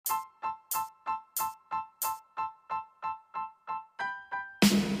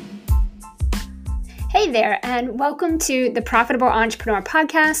Hey there, and welcome to the Profitable Entrepreneur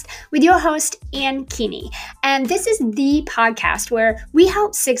Podcast with your host, Ann Keeney. And this is the podcast where we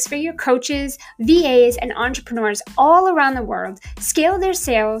help six-figure coaches, VAs, and entrepreneurs all around the world scale their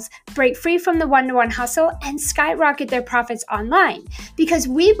sales, break free from the one-to-one hustle, and skyrocket their profits online. Because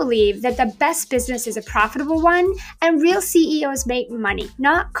we believe that the best business is a profitable one, and real CEOs make money,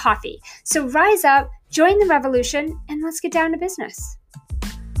 not coffee. So rise up, join the revolution, and let's get down to business.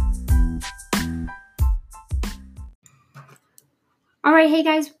 All right, hey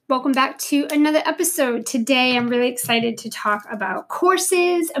guys, welcome back to another episode. Today, I'm really excited to talk about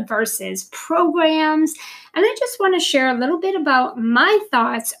courses versus programs. And I just want to share a little bit about my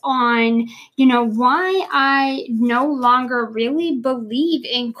thoughts on, why I no longer really believe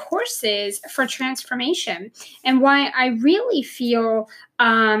in courses for transformation and why I really feel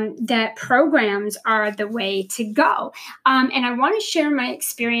that programs are the way to go. And I want to share my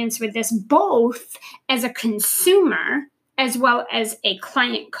experience with this both as a consumer as well as a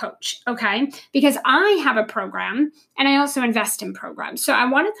client coach, okay? Because I have a program and I also invest in programs. So I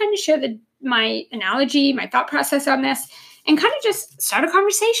want to kind of share my analogy, my thought process on this, and kind of just start a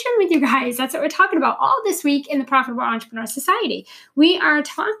conversation with you guys. That's what we're talking about all this week in the Profitable Entrepreneur Society. We are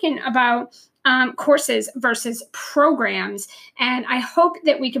talking about courses versus programs. And I hope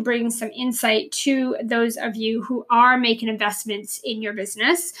that we can bring some insight to those of you who are making investments in your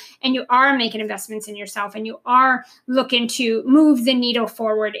business and you are making investments in yourself and you are looking to move the needle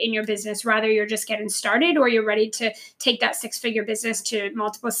forward in your business, whether you're just getting started or you're ready to take that six-figure business to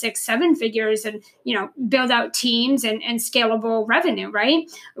multiple 6, 7 figures and, build out teams and scalable revenue, right?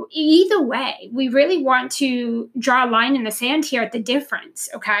 Either way, we really want to draw a line in the sand here at the difference,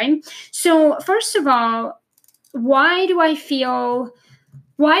 okay? So first of all, why do I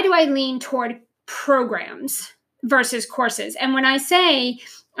lean toward programs versus courses? And when I say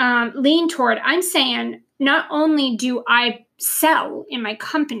lean toward, I'm saying not only do I sell in my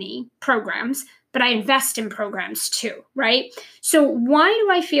company programs, but I invest in programs too, right? So why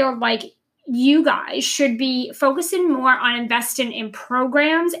do I feel like you guys should be focusing more on investing in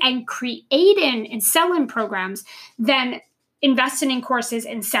programs and creating and selling programs than investing in courses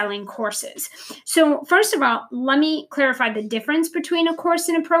and selling courses? So first of all, let me clarify the difference between a course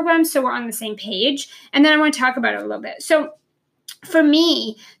and a program so we're on the same page. And then I want to talk about it a little bit. So for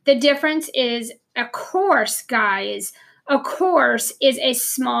me, the difference is a course, guys. A course is a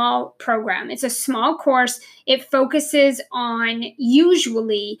small program. It's a small course. It focuses on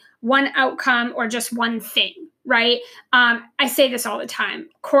usually one outcome or just one thing, right? I say this all the time.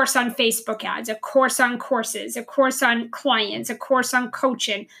 Course on Facebook ads, a course on courses, a course on clients, a course on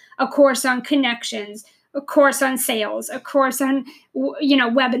coaching, a course on connections, a course on sales, a course on,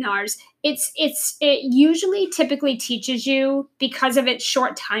 webinars. It usually typically teaches you, because of its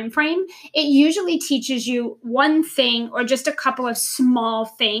short time frame, it usually teaches you one thing or just a couple of small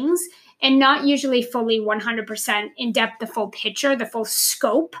things, and not usually fully 100% in depth, the full picture, the full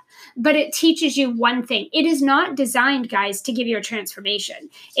scope, but it teaches you one thing. It is not designed, guys, to give you a transformation.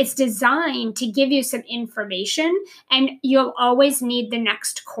 It's designed to give you some information, and you'll always need the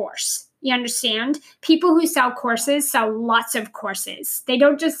next course. You understand? People who sell courses sell lots of courses. They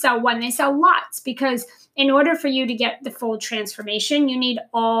don't just sell one, they sell lots, because in order for you to get the full transformation, you need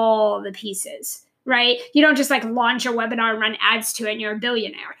all the pieces, right? You don't just launch a webinar and run ads to it and you're a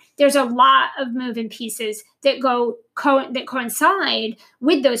billionaire. There's a lot of moving pieces that coincide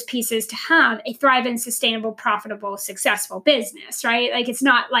with those pieces to have a thriving, sustainable, profitable, successful business, right? It's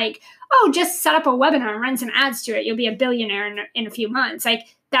not just set up a webinar and run some ads to it. You'll be a billionaire in a few months.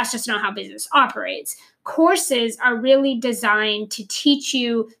 That's just not how business operates. Courses are really designed to teach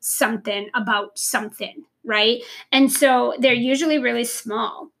you something about something, right? And so they're usually really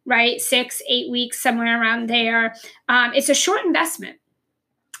small, right? 6, 8 weeks, somewhere around there. It's a short investment.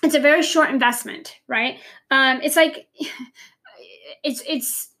 It's a very short investment, right? It's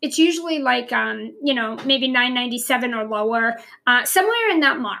usually maybe $9.97 or lower, somewhere in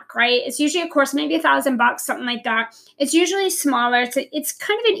that mark, right? It's usually a course, maybe $1,000, something like that. It's usually smaller. It's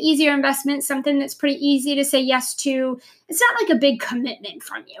kind of an easier investment, something that's pretty easy to say yes to. It's not a big commitment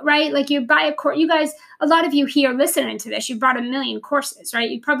from you, right? You buy a course. You guys, a lot of you here listening to this, you bought 1 million courses,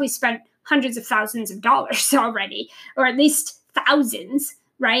 right? You probably spent hundreds of thousands of dollars already, or at least thousands,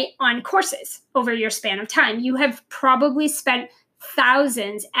 right, on courses over your span of time. You have probably spent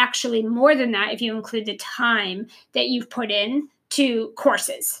thousands, actually more than that, if you include the time that you've put in to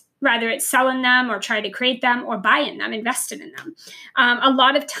courses, whether it's selling them or trying to create them or buying them, investing in them. A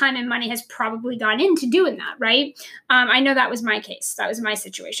lot of time and money has probably gone into doing that, right? I know that was my case. That was my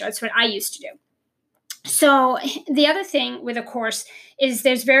situation. That's what I used to do. So the other thing with a course is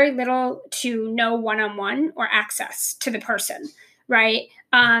there's very little to no one-on-one or access to the person, right?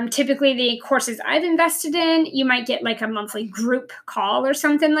 Typically, the courses I've invested in, you might get like a monthly group call or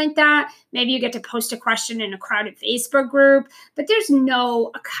something like that. Maybe you get to post a question in a crowded Facebook group, but there's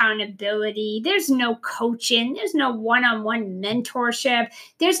no accountability. There's no coaching. There's no one-on-one mentorship.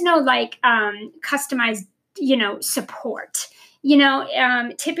 There's no like customized, support.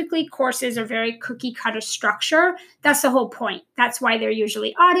 Typically courses are very cookie cutter structure. That's the whole point. That's why they're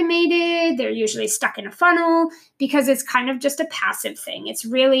usually automated. They're usually stuck in a funnel because it's kind of just a passive thing. It's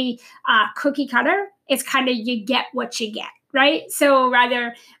really cookie cutter. It's kind of you get what you get, right? So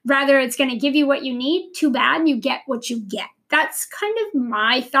rather it's going to give you what you need. Too bad you get what you get. That's kind of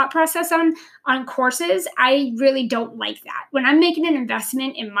my thought process on courses. I really don't like that. When I'm making an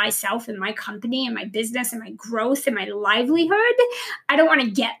investment in myself, in my company, in my business, in my growth, in my livelihood, I don't want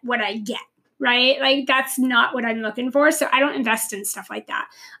to get what I get, right? Like that's not what I'm looking for. So I don't invest in stuff like that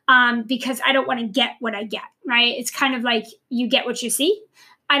because I don't want to get what I get, right? It's kind of like you get what you see.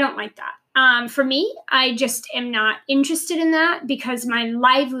 I don't like that. For me, I just am not interested in that because my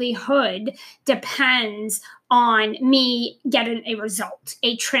livelihood depends on me getting a result,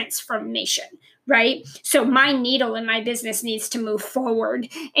 a transformation, right? So my needle in my business needs to move forward,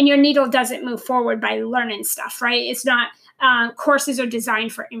 and your needle doesn't move forward by learning stuff, right? It's not. Courses are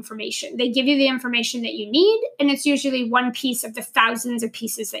designed for information. They give you the information that you need, and it's usually one piece of the thousands of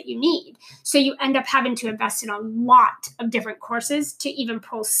pieces that you need. So you end up having to invest in a lot of different courses to even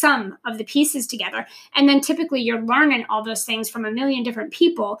pull some of the pieces together. And then typically you're learning all those things from a million different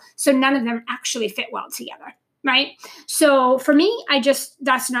people, so none of them actually fit well together. Right. So for me,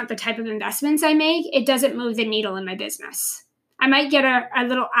 that's not the type of investments I make. It doesn't move the needle in my business. I might get a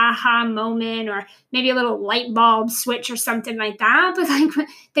little aha moment or maybe a little light bulb switch or something like that. But like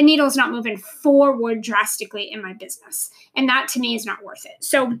the needle's not moving forward drastically in my business. And that to me is not worth it.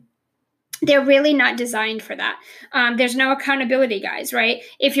 So they're really not designed for that. There's no accountability, guys, right?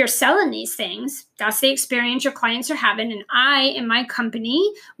 If you're selling these things, that's the experience your clients are having. And I, in my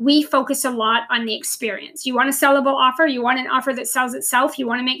company, we focus a lot on the experience. You want a sellable offer, you want an offer that sells itself, you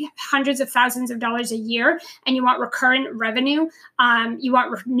want to make hundreds of thousands of dollars a year, and you want recurrent revenue, you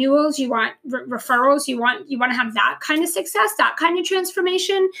want renewals, you want referrals, you want to have that kind of success, that kind of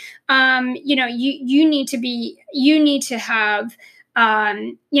transformation. You need to have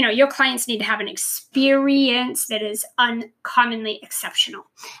your clients need to have an experience that is uncommonly exceptional.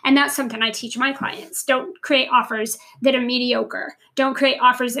 And that's something I teach my clients. Don't create offers that are mediocre. Don't create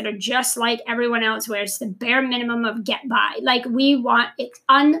offers that are just like everyone else, where it's the bare minimum of get by. Like we want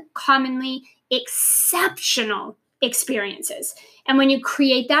uncommonly exceptional experiences. And when you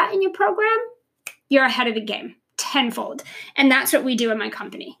create that in your program, you're ahead of the game tenfold. And that's what we do in my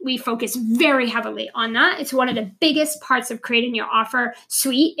company. We focus very heavily on that. It's one of the biggest parts of creating your offer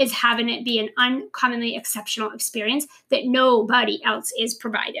suite is having it be an uncommonly exceptional experience that nobody else is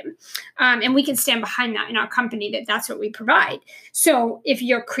providing. And we can stand behind that in our company, that's what we provide. So if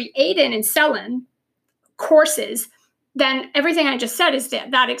you're creating and selling courses, then everything I just said is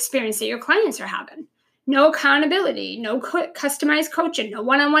that experience that your clients are having. No accountability, no customized coaching, no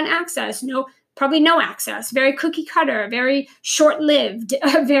one-on-one access, probably no access, very cookie cutter, very short-lived,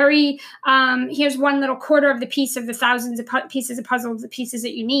 very, here's one little quarter of the piece of the thousands of pieces of puzzles, the pieces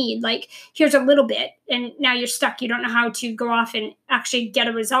that you need. Like, here's a little bit, and now you're stuck. You don't know how to go off and actually get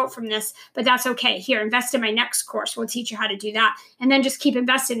a result from this, but that's okay. Here, invest in my next course. We'll teach you how to do that. And then just keep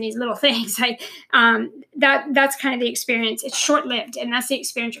investing in these little things. Like, that's kind of the experience. It's short-lived, and that's the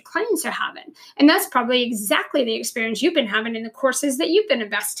experience your clients are having. And that's probably exactly the experience you've been having in the courses that you've been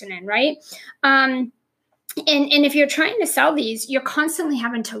investing in, right? And if you're trying to sell these, you're constantly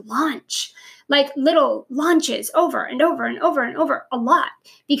having to launch like little launches over and over and over and over a lot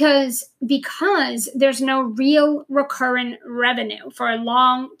because there's no real recurring revenue for a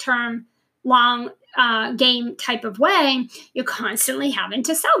long game type of way. You're constantly having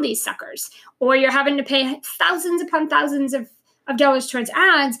to sell these suckers, or you're having to pay thousands upon thousands of dollars towards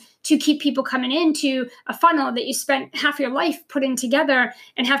ads to keep people coming into a funnel that you spent half your life putting together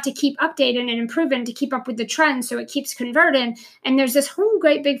and have to keep updating and improving to keep up with the trend so it keeps converting. And there's this whole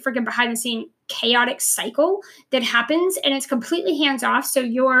great big freaking behind the scene chaotic cycle that happens, and it's completely hands off. So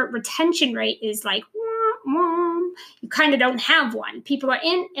your retention rate is like, you kind of don't have one. People are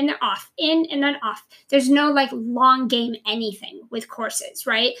in and they're off, in and then off. There's no like long game anything with courses,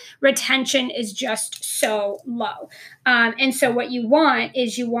 right? Retention is just so low. And so what you want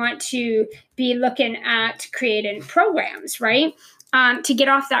is you want to be looking at creating programs, right? to get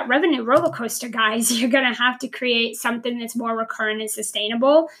off that revenue roller coaster, guys, you're going to have to create something that's more recurrent and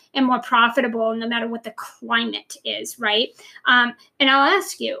sustainable and more profitable no matter what the climate is, right? And I'll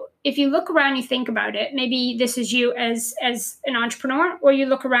ask you, if you look around, you think about it, maybe this is you as an entrepreneur, or you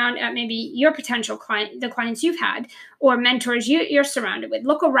look around at maybe your potential client, the clients you've had, or mentors you're surrounded with.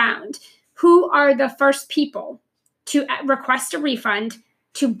 Look around. Who are the first people to request a refund,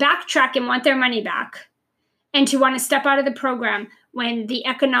 to backtrack and want their money back, and to want to step out of the program when we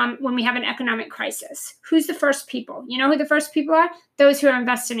have an economic crisis? Who's the first people? You know who the first people are? Those who are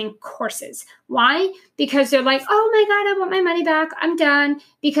investing in courses. Why? Because they're like, oh my God, I want my money back. I'm done.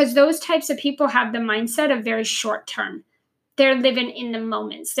 Because those types of people have the mindset of very short term. They're living in the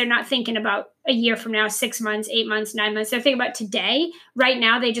moments. They're not thinking about a year from now, 6 months, 8 months, 9 months. They're thinking about today. Right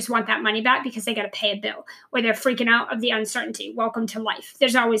now, they just want that money back because they got to pay a bill, or they're freaking out of the uncertainty. Welcome to life.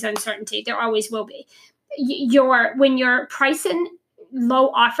 There's always uncertainty. There always will be. When you're pricing low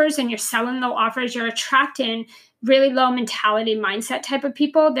offers and you're selling low offers, you're attracting really low mentality mindset type of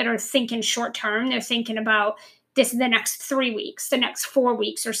people that are thinking short term. They're thinking about this the next 3 weeks, the next 4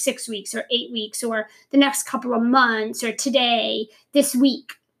 weeks, or 6 weeks, or 8 weeks, or the next couple of months, or today, this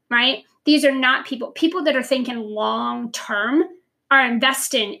week, right? These are not people. People that are thinking long term are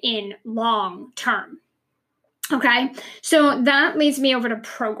investing in long term. Okay, so that leads me over to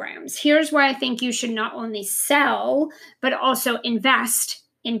programs. Here's why I think you should not only sell, but also invest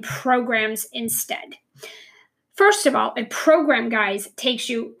in programs instead. First of all, a program, guys, takes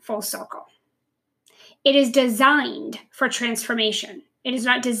you full circle. It is designed for transformation. It is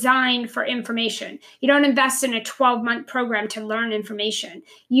not designed for information. You don't invest in a 12-month program to learn information.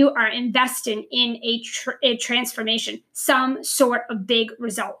 You are investing in a transformation, some sort of big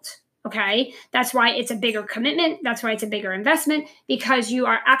result. Okay, that's why it's a bigger commitment. That's why it's a bigger investment, because you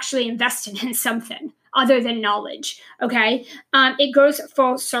are actually investing in something other than knowledge. Okay, it goes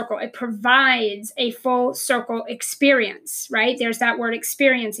full circle. It provides a full circle experience, right? There's that word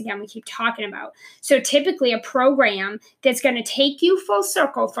experience again we keep talking about. So typically a program that's going to take you full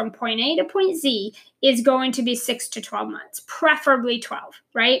circle from point A to point Z is going to be 6 to 12 months, preferably 12,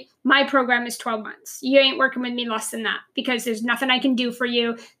 right? My program is 12 months. You ain't working with me less than that, because there's nothing I can do for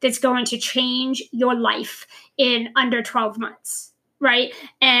you that's going to change your life in under 12 months. Right?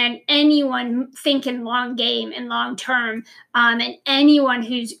 And anyone thinking long game and long term, and anyone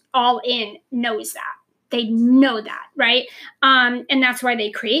who's all in knows that. They know that, right? And that's why they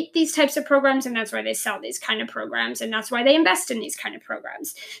create these types of programs, and that's why they sell these kind of programs, and that's why they invest in these kind of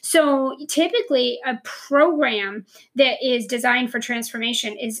programs. So typically a program that is designed for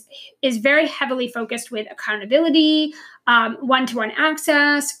transformation is very heavily focused with accountability, one-to-one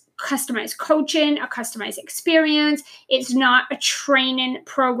access, customized coaching, a customized experience. It's not a training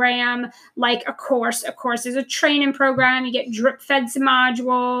program like a course. A course is a training program. You get drip fed some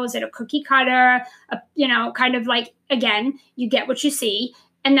modules and a cookie cutter, kind of like, again, you get what you see,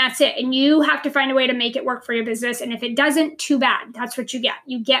 and that's it. And you have to find a way to make it work for your business. And if it doesn't, too bad. That's what you get.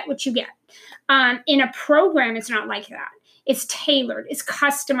 You get what you get. In a program, it's not like that. It's tailored. It's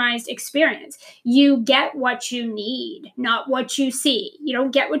customized experience. You get what you need, not what you see. You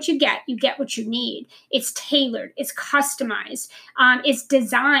don't get what you get. You get what you need. It's tailored. It's customized. It's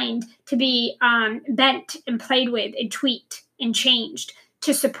designed to be bent and played with and tweaked and changed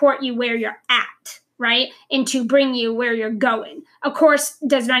to support you where you're at, right? And to bring you where you're going. Of course,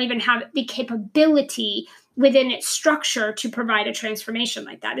 does not even have the capability within its structure to provide a transformation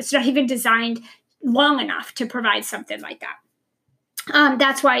like that. It's not even designed long enough to provide something like that.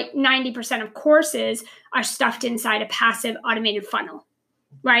 That's why 90% of courses are stuffed inside a passive automated funnel,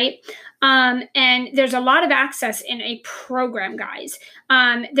 right? And there's a lot of access in a program, guys.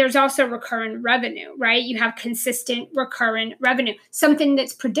 There's also recurrent revenue, right? You have consistent recurrent revenue, something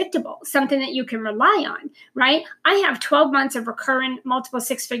that's predictable, something that you can rely on, right? I have 12 months of recurrent multiple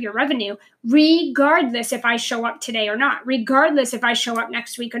six-figure revenue, regardless if I show up today or not, regardless if I show up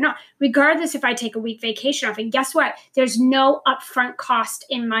next week or not, regardless if I take a week vacation off. And guess what? There's no upfront cost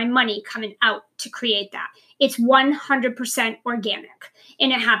in my money coming out to create that. It's 100% organic,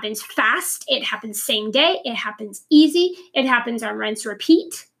 and it happens fast. It happens same day. It happens easy. It happens on rinse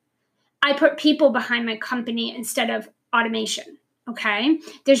repeat. I put people behind my company instead of automation. Okay.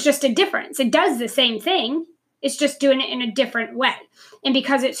 There's just a difference. It does the same thing. It's just doing it in a different way. And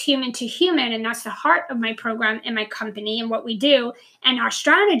because it's human to human, and that's the heart of my program and my company and what we do and our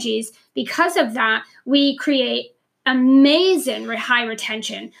strategies, because of that, we create amazing high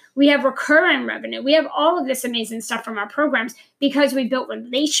retention. We have recurring revenue. We have all of this amazing stuff from our programs because we built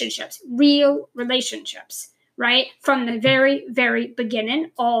relationships, real relationships, right? From the very, very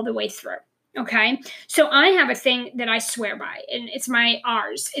beginning all the way through. Okay. So I have a thing that I swear by, and it's my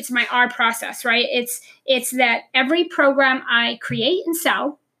R's. It's my R process, right? It's that every program I create and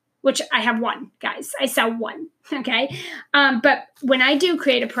sell, which I have one, guys. I sell one. Okay. But when I do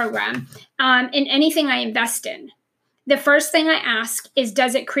create a program, in anything I invest in, the first thing I ask is,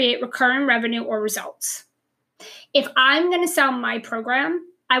 does it create recurring revenue or results? If I'm going to sell my program,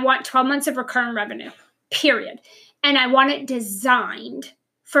 I want 12 months of recurring revenue, period. And I want it designed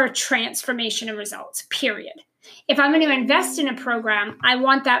for transformation and results, period. If I'm going to invest in a program, I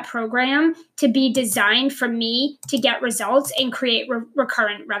want that program to be designed for me to get results and create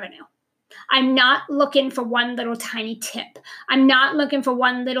recurrent revenue. I'm not looking for one little tiny tip. I'm not looking for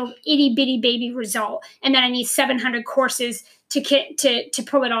one little itty bitty baby result, and then I need 700 courses to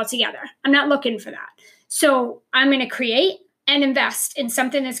pull it all together. I'm not looking for that. So I'm going to create and invest in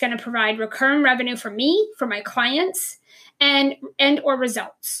something that's going to provide recurring revenue for me, for my clients, and or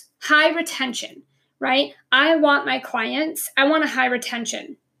results. High retention, right? I want a high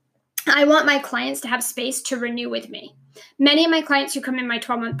retention. I want my clients to have space to renew with me. Many of my clients who come in my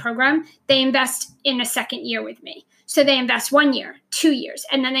 12-month program, they invest in a second year with me. So they invest 1 year, 2 years,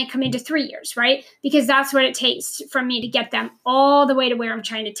 and then they come into 3 years, right? Because that's what it takes for me to get them all the way to where I'm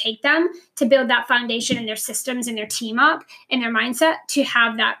trying to take them, to build that foundation in their systems and their team up and their mindset to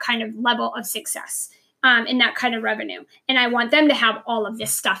have that kind of level of success and that kind of revenue. And I want them to have all of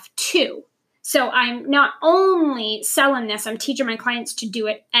this stuff too. So I'm not only selling this, I'm teaching my clients to do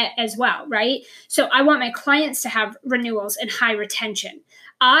it as well, right? So I want my clients to have renewals and high retention.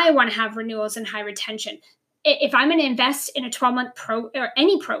 I want to have renewals and high retention. If I'm going to invest in a 12-month or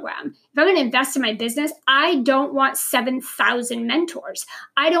any program, if I'm going to invest in my business, I don't want 7,000 mentors.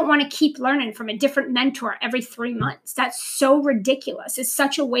 I don't want to keep learning from a different mentor every 3 months. That's so ridiculous. It's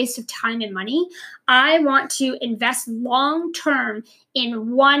such a waste of time and money. I want to invest long-term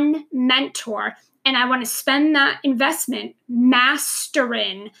in one mentor, and I want to spend that investment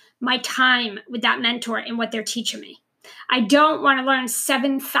mastering my time with that mentor and what they're teaching me. I don't want to learn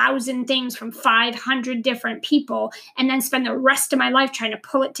 7,000 things from 500 different people and then spend the rest of my life trying to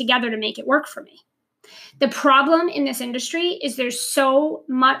pull it together to make it work for me. The problem in this industry is there's so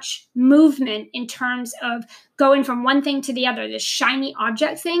much movement in terms of going from one thing to the other, this shiny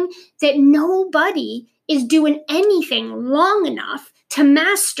object thing, that nobody is doing anything long enough to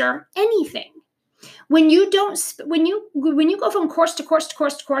master anything. When you go from course to course to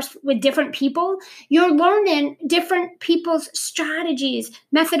course to course with different people, you're learning different people's strategies,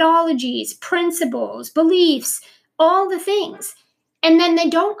 methodologies, principles, beliefs, all the things. And then they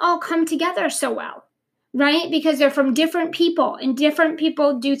don't all come together so well, right? Because they're from different people and different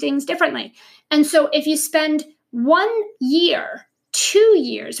people do things differently. And so if you spend 1 year, 2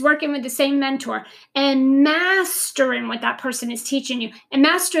 years working with the same mentor and mastering what that person is teaching you and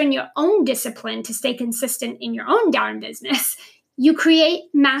mastering your own discipline to stay consistent in your own darn business, you create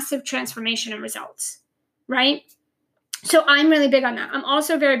massive transformation and results, right? So I'm really big on that. I'm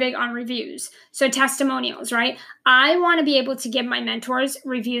also very big on reviews. So testimonials, right? I want to be able to give my mentors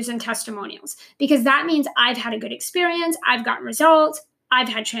reviews and testimonials because that means I've had a good experience. I've gotten results. I've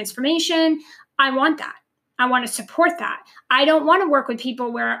had transformation. I want that. I want to support that. I don't want to work with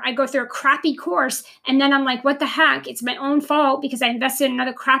people where I go through a crappy course and then I'm like, what the heck? It's my own fault because I invested in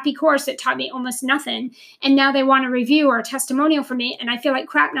another crappy course that taught me almost nothing. And now they want a review or a testimonial from me. And I feel like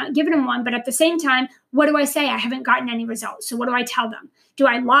crap not giving them one. But at the same time, what do I say? I haven't gotten any results. So what do I tell them? Do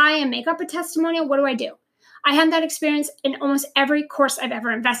I lie and make up a testimonial? What do I do? I had that experience in almost every course I've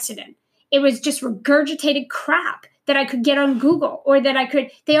ever invested in. It was just regurgitated crap that I could get on Google or that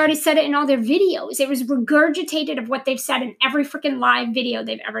they already said it in all their videos. It was regurgitated of what they've said in every freaking live video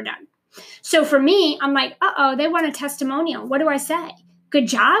they've ever done. So for me, I'm like, they want a testimonial. What do I say? Good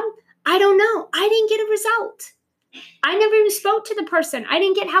job? I don't know. I didn't get a result. I never even spoke to the person. I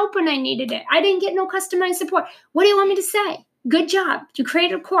didn't get help when I needed it. I didn't get no customized support. What do you want me to say? Good job. You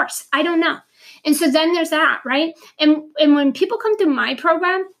created a course. I don't know. And so then there's that, right? And when people come through my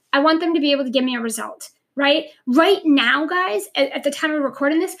program, I want them to be able to give me a result. Right now, guys, at the time of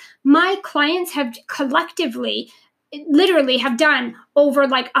recording this, my clients have collectively, literally have done over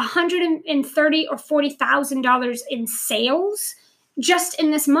like $130,000 or $40,000 in sales just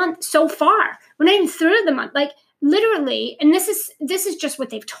in this month so far. We're not even through the month, like literally. And this is just what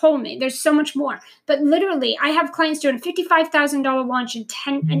they've told me. There's so much more, but literally, I have clients doing $55,000 launch in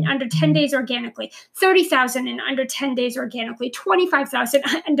under 10 days organically, $30,000 in under 10 days organically,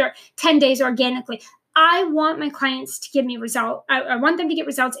 $25,000 under 10 days organically. I want my clients to give me results. I want them to get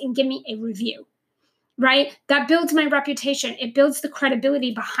results and give me a review, right? That builds my reputation. It builds the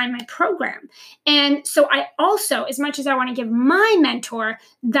credibility behind my program. And so I also, as much as I want to give my mentor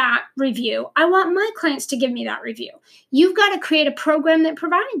that review, I want my clients to give me that review. You've got to create a program that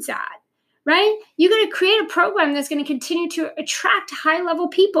provides that, right? You got to create a program that's going to continue to attract high-level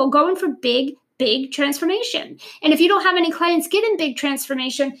people going for big transformation. And if you don't have any clients getting big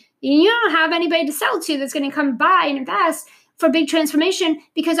transformation, you don't have anybody to sell to that's going to come buy and invest for big transformation,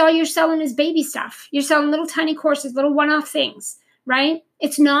 because all you're selling is baby stuff. You're selling little tiny courses, little one-off things, right?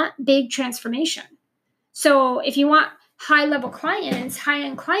 It's not big transformation. So if you want high-level clients,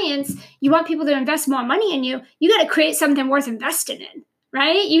 high-end clients, you want people to invest more money in you, you got to create something worth investing in,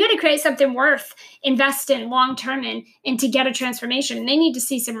 right? You got to create something worth investing long-term in, and to get a transformation. And they need to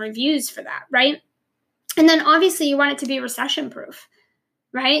see some reviews for that, right? And then obviously you want it to be recession-proof,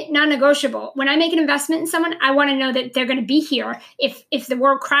 right? Non-negotiable. When I make an investment in someone, I want to know that they're going to be here. If the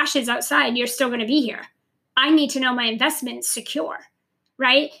world crashes outside, you're still going to be here. I need to know my investment's secure,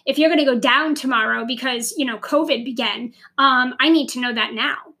 right? If you're going to go down tomorrow because, COVID began, I need to know that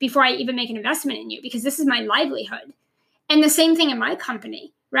now before I even make an investment in you, because this is my livelihood. And the same thing in my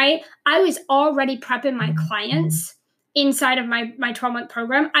company, right? I was already prepping my clients inside of my 12-month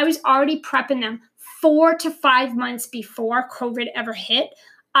program. I was already prepping them 4 to 5 months before COVID ever hit.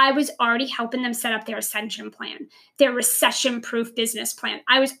 I was already helping them set up their ascension plan, their recession-proof business plan.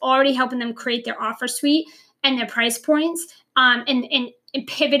 I was already helping them create their offer suite and their price points, and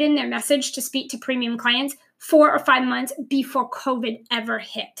pivoting their message to speak to premium clients 4 or 5 months before COVID ever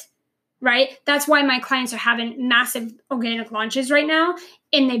hit, right? That's why my clients are having massive organic launches right now,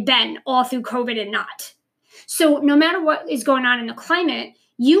 and they've been all through COVID and not. So no matter what is going on in the climate,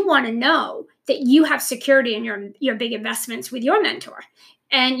 you want to know that you have security in your big investments with your mentor.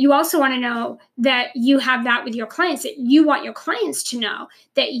 And you also want to know that you have that with your clients, that you want your clients to know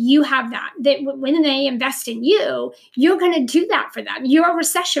that you have that when they invest in you, you're going to do that for them. You're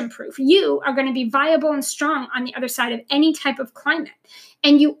recession proof. You are going to be viable and strong on the other side of any type of climate.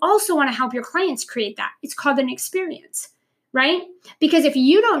 And you also want to help your clients create that. It's called an experience, right? Because if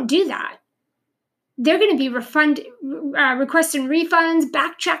you don't do that, they're going to be requesting refunds,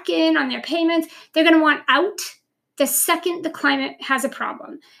 backtracking on their payments. They're going to want out the second the climate has a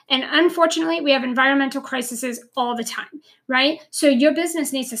problem. And unfortunately, we have environmental crises all the time, right? So your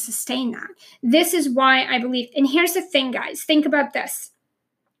business needs to sustain that. This is why I believe, and here's the thing, guys, think about this.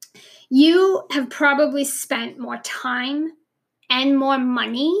 You have probably spent more time and more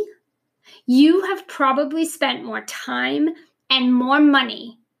money. You have probably spent more time and more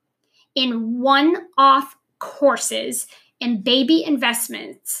money in one-off courses and baby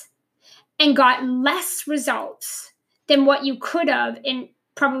investments and got less results than what you could have in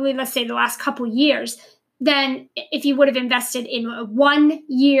probably, let's say, the last couple years than if you would have invested in a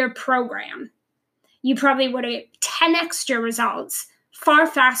 1-year program. You probably would have 10x your results far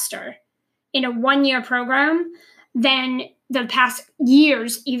faster in a 1-year program than the past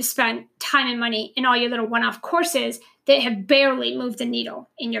years you've spent time and money in all your little one-off courses that have barely moved the needle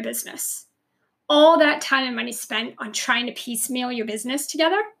in your business. All that time and money spent on trying to piecemeal your business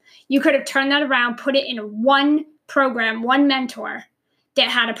together, you could have turned that around, put it in one program, one mentor that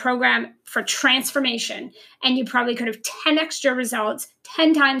had a program for transformation, and you probably could have 10 extra results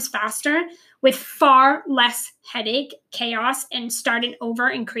 10 times faster with far less headache, chaos, and starting over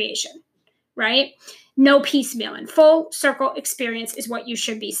in creation, right? No piecemealing. Full circle experience is what you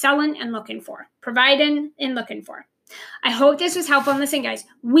should be selling and looking for, providing and looking for. I hope this was helpful. And listen, guys,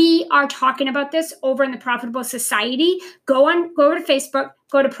 we are talking about this over in the Profitable Society. Go over to Facebook,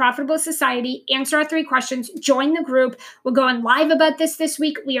 go to Profitable Society, answer our 3 questions, join the group. We're going live about this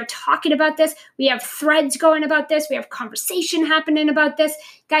week. We are talking about this. We have threads going about this. We have conversation happening about this.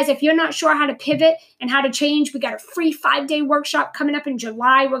 Guys, if you're not sure how to pivot and how to change, we got a free 5-day workshop coming up in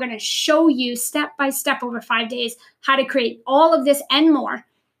July. We're going to show you step by step over 5 days how to create all of this and more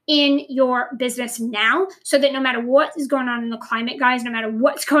in your business now, so that no matter what is going on in the climate, guys, no matter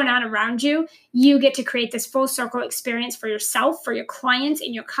what's going on around you, you get to create this full circle experience for yourself, for your clients,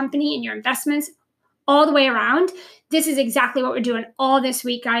 in your company, in your investments, all the way around. This is exactly what we're doing all this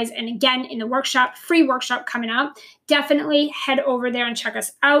week, guys. And again, in the workshop, free workshop coming up, definitely head over there and check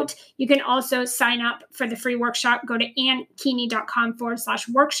us out. You can also sign up for the free workshop. Go to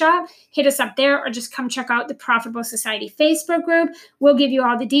annkeeney.com/workshop. Hit us up there, or just come check out the Profitable Society Facebook group. We'll give you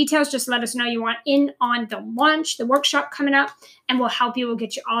all the details. Just let us know you want in on the launch, the workshop coming up, and we'll help you. We'll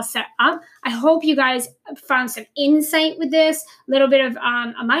get you all set up. I hope you guys found some insight with this, a little bit of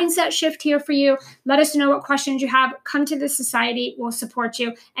a mindset shift here for you. Let us know what questions you have. Come to the society. We'll support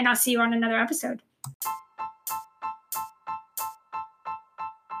you, and I'll see you on another episode.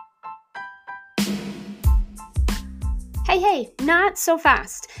 Hey, not so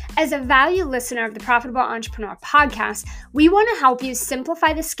fast. As a valued listener of the Profitable Entrepreneur podcast, we want to help you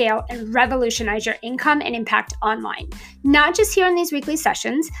simplify the scale and revolutionize your income and impact online. Not just here in these weekly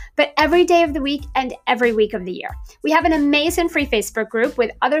sessions, but every day of the week and every week of the year. We have an amazing free Facebook group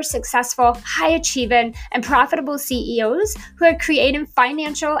with other successful, high-achieving, and profitable CEOs who are creating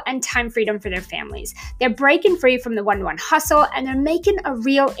financial and time freedom for their families. They're breaking free from the one-to-one hustle, and they're making a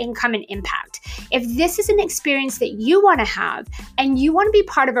real income and impact. If this is an experience that you want to have and you want to be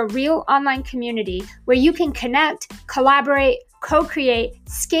part of a real online community where you can connect, collaborate, co-create,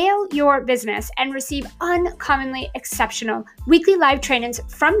 scale your business, and receive uncommonly exceptional weekly live trainings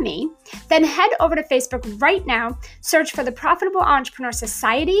from me, then head over to Facebook right now, search for the Profitable Entrepreneur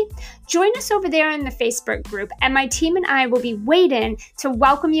Society, join us over there in the Facebook group, and my team and I will be waiting to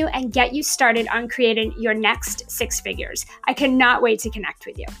welcome you and get you started on creating your next six figures. I cannot wait to connect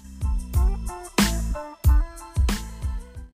with you.